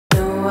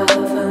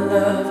other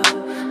love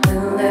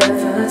will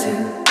ever do.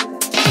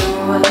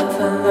 No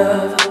other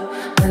love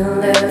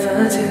will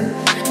ever do.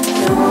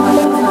 No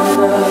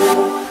other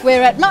love.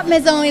 We're at Mott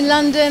Maison in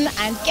London,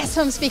 and guess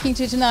who I'm speaking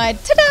to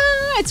tonight? Ta-da!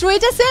 It's Rui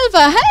da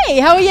Silva. Hey,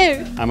 how are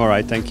you? I'm all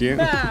right, thank you.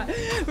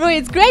 Rui,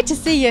 it's great to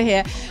see you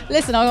here.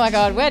 Listen, oh my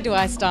God, where do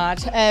I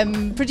start?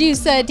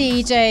 Producer,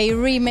 DJ,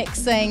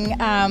 remixing,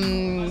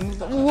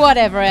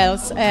 whatever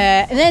else,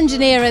 an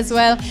engineer as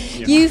well.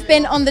 Yeah. You've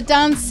been on the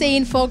dance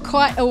scene for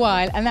quite a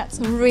while, and that's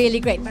really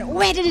great. But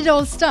where did it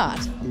all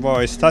start? Well,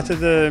 it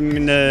started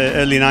in the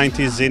early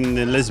 90s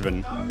in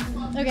Lisbon.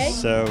 Okay.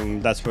 So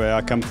that's where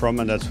I come from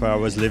and that's where I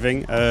was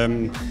living.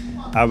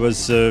 I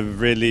was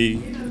really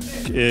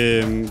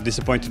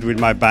disappointed with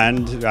my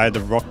band. I had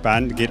a rock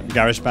band,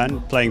 garage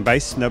band, playing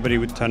bass. Nobody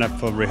would turn up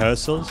for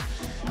rehearsals.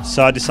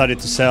 So I decided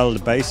to sell the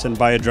bass and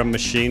buy a drum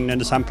machine and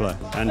a sampler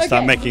and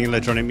start making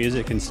electronic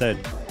music instead.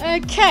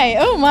 Okay,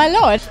 oh my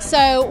Lord.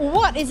 So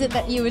what is it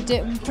that you would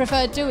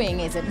prefer doing?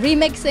 Is it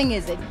remixing?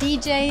 Is it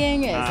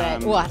DJing?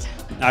 Is it what?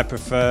 I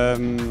prefer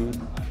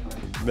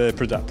the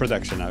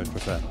production, I would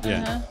prefer,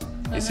 yeah.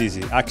 It's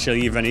easy,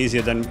 actually even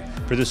easier than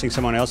producing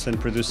someone else and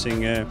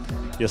producing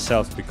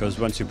yourself, because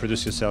once you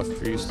produce yourself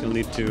you still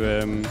need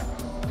to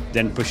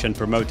then push and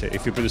promote it.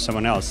 If you produce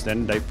someone else,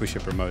 then they push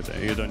and promote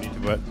it. You don't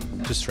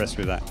need to stress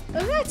with that.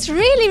 Oh, that's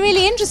really,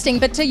 really interesting.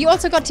 But you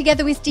also got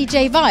together with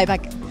DJ Vibe.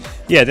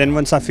 Yeah, then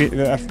once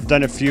I've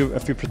done a few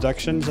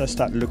productions, I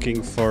start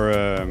looking for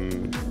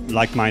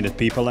like-minded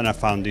people, and I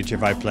found DJ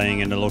Vibe playing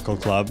in a local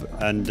club,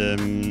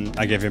 and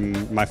I gave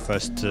him my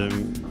first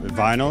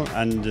vinyl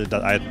and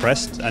that I had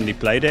pressed, and he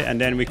played it, and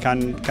then we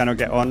kind of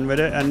get on with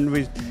it, and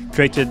we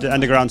created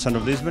Underground Sound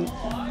of Lisbon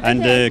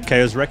and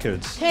Chaos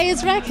Records.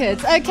 Chaos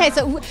Records. Okay,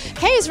 so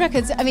Chaos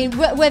Records. I mean,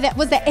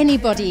 was there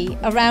anybody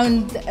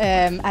around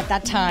at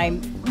that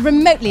time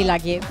remotely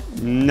like you?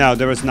 No,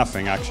 there was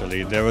nothing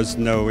actually. There was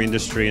no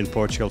industry in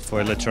Portugal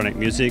for electronic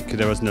music.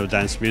 There was no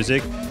dance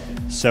music.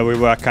 So we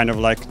were kind of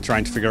like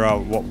trying to figure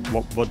out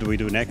what do we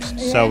do next.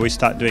 Yeah. So we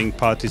start doing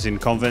parties in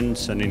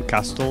convents and in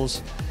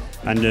castles,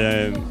 and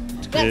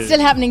that's still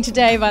happening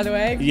today, by the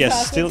way.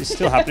 Yes,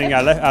 still happening.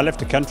 I left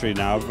the country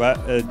now, but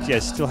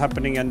yes, still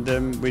happening.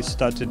 And we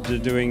started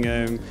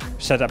doing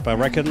set up a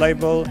record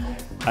label,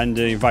 and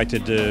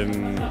invited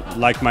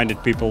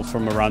like-minded people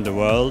from around the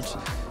world,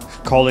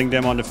 calling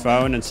them on the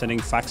phone and sending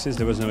faxes.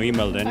 There was no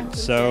email then,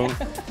 so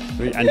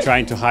and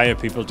trying to hire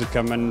people to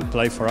come and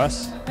play for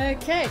us.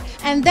 Okay,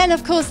 and then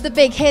of course the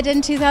big hit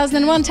in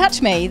 2001,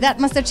 Touch Me. That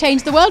must have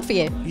changed the world for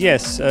you.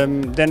 Yes,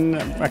 then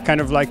I kind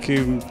of like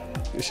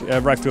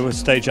arrived to a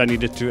stage I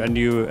needed a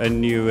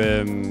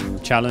new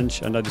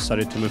challenge, and I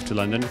decided to move to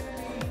London.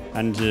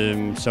 And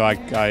so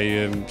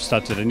I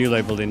started a new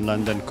label in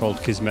London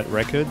called Kismet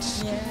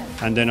Records. Yeah.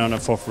 And then on a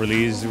fourth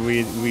release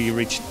we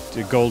reached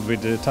gold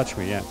with Touch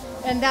Me, yeah.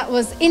 And that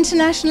was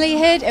internationally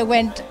hit. It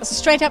went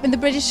straight up in the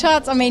British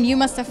charts. I mean, you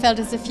must have felt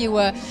as if you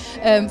were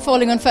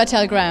falling on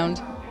fertile ground.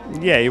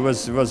 Yeah, it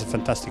was a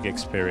fantastic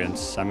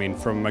experience. I mean,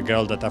 from a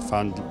girl that I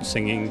found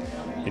singing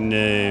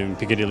in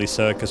Piccadilly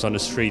Circus on the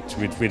street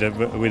with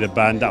a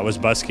band that was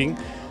busking,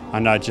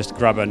 and I just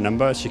grabbed her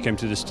number. She came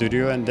to the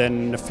studio, and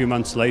then a few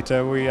months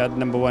later we had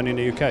 #1 in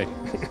the UK.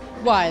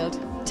 Wild,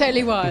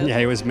 totally wild. Yeah,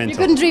 it was mental. You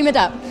couldn't dream it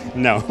up.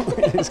 No,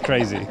 it's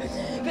crazy.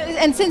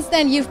 And since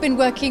then you've been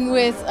working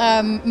with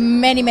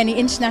many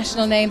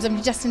international names. I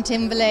mean, Justin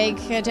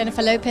Timberlake,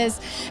 Jennifer Lopez.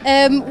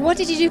 What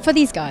did you do for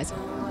these guys?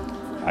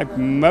 I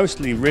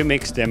mostly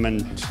remixed them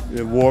and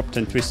warped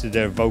and twisted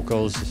their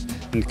vocals.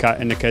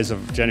 In the case of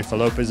Jennifer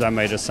Lopez, I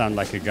made her sound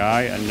like a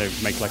guy, and they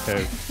make like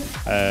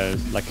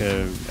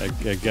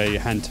a gay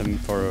anthem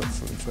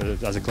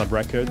as a club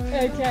record.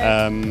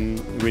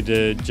 Okay.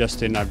 With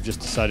Justin, I've just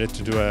decided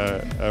to do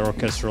a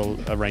orchestral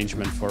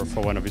arrangement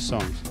for one of his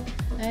songs.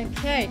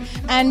 Okay,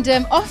 and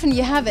often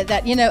you have it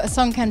that, you know, a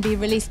song can be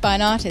released by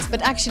an artist,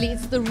 but actually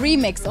it's the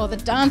remix or the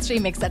dance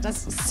remix that does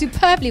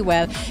superbly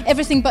well.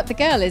 Everything But the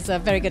Girl is a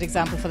very good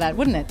example for that,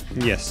 wouldn't it?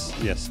 Yes,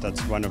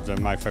 that's one of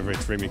my favorite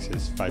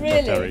remixes by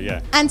really? Terry,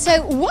 yeah. And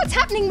so what's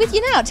happening with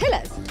you now? Tell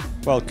us.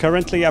 Well,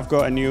 currently I've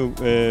got a new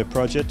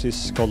project.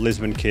 It's called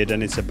Lisbon Kid,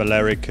 and it's a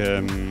Balearic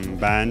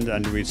band,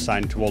 and we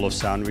signed to Wall of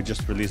Sound. We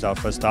just released our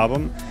first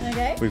album.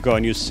 Okay. We've got a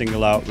new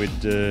single out with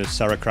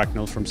Sarah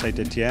Cracknell from Saint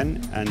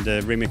Etienne, and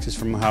remixes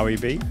from Howie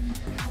B.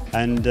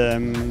 And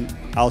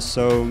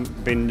also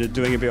been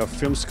doing a bit of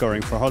film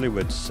scoring for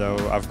Hollywood. So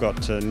I've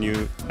got a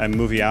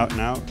movie out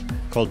now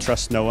called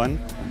Trust No One.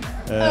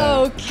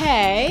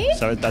 Okay.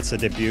 So that's a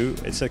debut.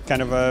 It's a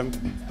kind of a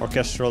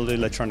orchestral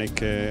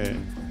electronic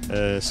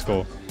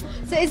score.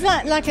 So is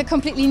that like a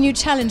completely new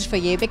challenge for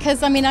you?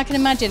 Because I mean, I can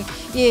imagine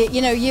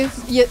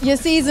you're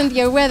seasoned,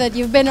 you're weathered,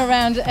 you've been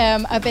around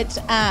a bit.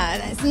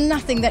 There's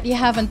nothing that you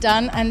haven't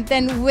done, and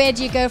then where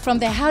do you go from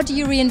there? How do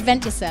you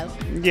reinvent yourself?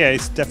 Yeah,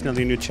 it's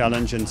definitely a new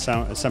challenge and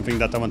something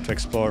that I want to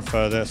explore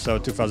further. So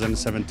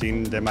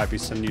 2017, there might be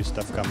some new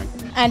stuff coming.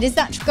 And is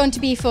that going to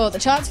be for the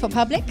charts, for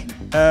public?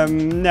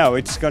 No,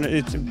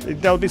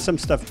 there'll be some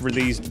stuff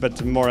released,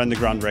 but more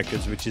underground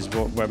records, which is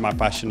where my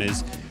passion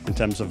is in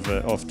terms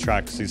of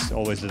tracks. Is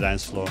always the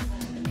dance floor,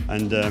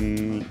 and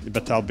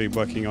but I'll be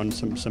working on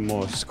some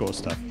more score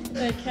stuff.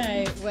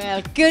 Okay,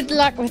 well, good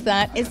luck with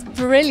that. It's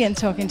brilliant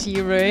talking to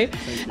you, Rui,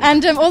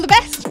 and all the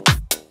best.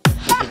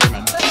 Thank you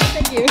very much.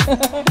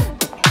 Thank you.